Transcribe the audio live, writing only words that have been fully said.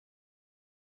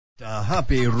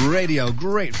Happy Radio,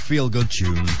 great feel-good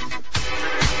tune.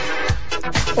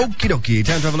 Okie dokie,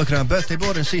 time to have a look at our birthday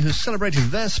board and see who's celebrating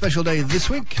their special day this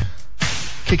week.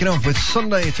 Kicking off with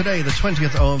Sunday today, the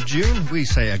 20th of June, we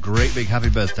say a great big happy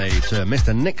birthday to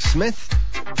Mr. Nick Smith,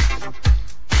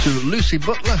 to Lucy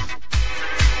Butler,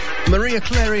 Maria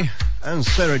Clary and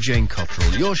Sarah Jane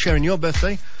Cottrell. You're sharing your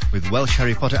birthday with Welsh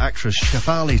Harry Potter actress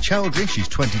Shefali Chowdhury, she's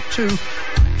 22.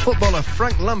 Footballer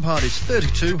Frank Lampard is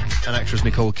 32, and actress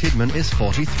Nicole Kidman is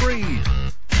 43.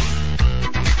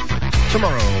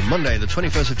 Tomorrow, Monday, the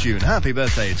 21st of June, happy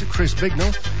birthday to Chris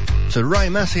Bignell, to Ry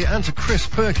Massey and to Chris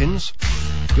Perkins.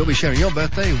 You'll be sharing your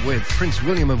birthday with Prince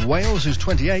William of Wales, who's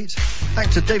 28,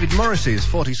 actor David Morrissey is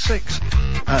 46,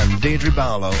 and Deirdre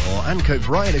Barlow, or Anne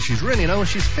Kirkbride as she's really known,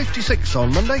 she's 56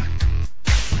 on Monday.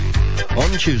 On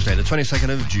Tuesday, the 22nd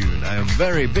of June, a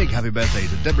very big happy birthday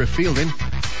to Deborah Fielding,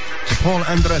 to Paul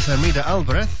Andres Hermida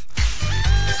Alvarez,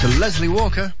 to Leslie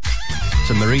Walker,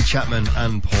 to Marie Chapman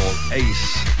and Paul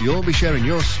Ace. You'll be sharing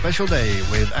your special day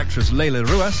with actress Layla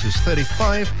Ruas, who's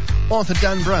 35, author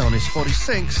Dan Brown is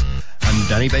 46, and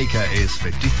Danny Baker is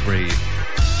 53.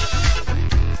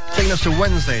 Taking us to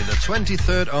Wednesday, the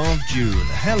 23rd of June,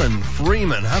 Helen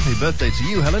Freeman. Happy birthday to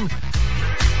you, Helen.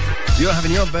 You're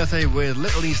having your birthday with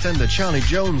Little East Ender Charlie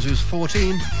Jones, who's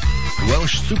 14.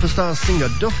 Welsh superstar singer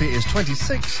Duffy is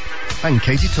 26. And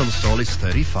Katie Tunstall is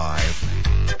 35.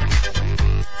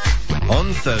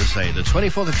 On Thursday, the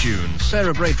 24th of June,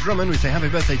 Sarah Bray Drummond, we say happy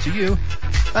birthday to you.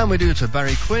 And we do to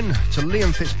Barry Quinn, to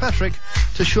Liam Fitzpatrick,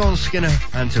 to Sean Skinner,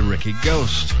 and to Ricky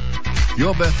Ghost.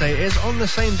 Your birthday is on the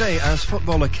same day as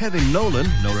footballer Kevin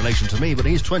Nolan, no relation to me, but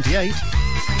he's 28.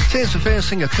 Tears for Fears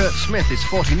singer Kurt Smith is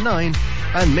 49,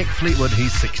 and Mick Fleetwood,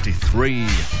 he's 63.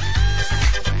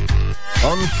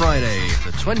 On Friday,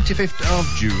 the 25th of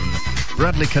June,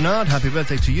 Bradley Kennard, happy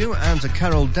birthday to you, and to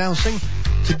Carol Dowsing,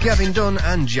 to Gavin Dunn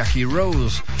and Jackie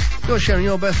Rose. You're sharing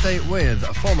your birthday with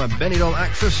former Benidorm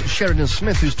actress Sheridan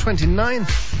Smith, who's 29,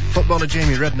 footballer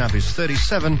Jamie Redknapp is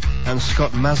 37, and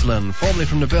Scott Maslan, formerly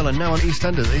from Nabil and now on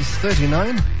EastEnders, is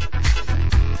 39.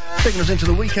 Taking us into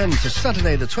the weekend to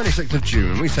Saturday, the 26th of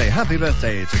June, we say happy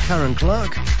birthday to Karen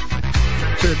Clark,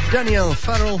 to Danielle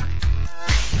Farrell,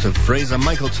 to Fraser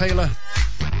Michael Taylor,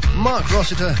 Mark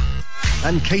Rossiter,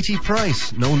 and Katie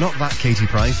Price. No, not that Katie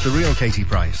Price, the real Katie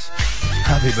Price.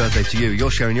 Happy birthday to you. You're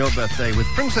sharing your birthday with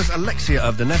Princess Alexia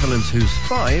of the Netherlands, who's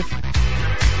 5.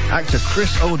 Actor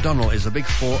Chris O'Donnell is a big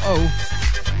 40.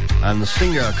 And the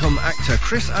singer come actor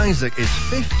Chris Isaac is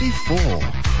 54.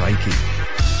 Crikey.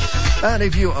 And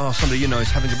if you are somebody you know is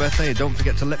having a birthday, don't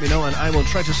forget to let me know and I will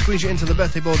try to squeeze you into the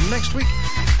birthday board next week.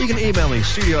 You can email me,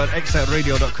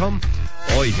 studio@xoutradio.com,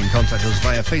 or you can contact us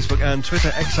via Facebook and Twitter,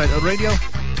 XOutRadio.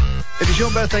 If it's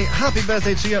your birthday, happy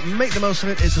birthday to you. Make the most of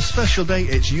it. It's a special day.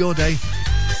 It's your day.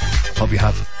 Hope you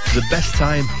have the best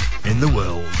time in the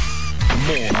world.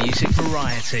 More music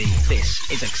variety. This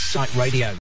is Excite Radio.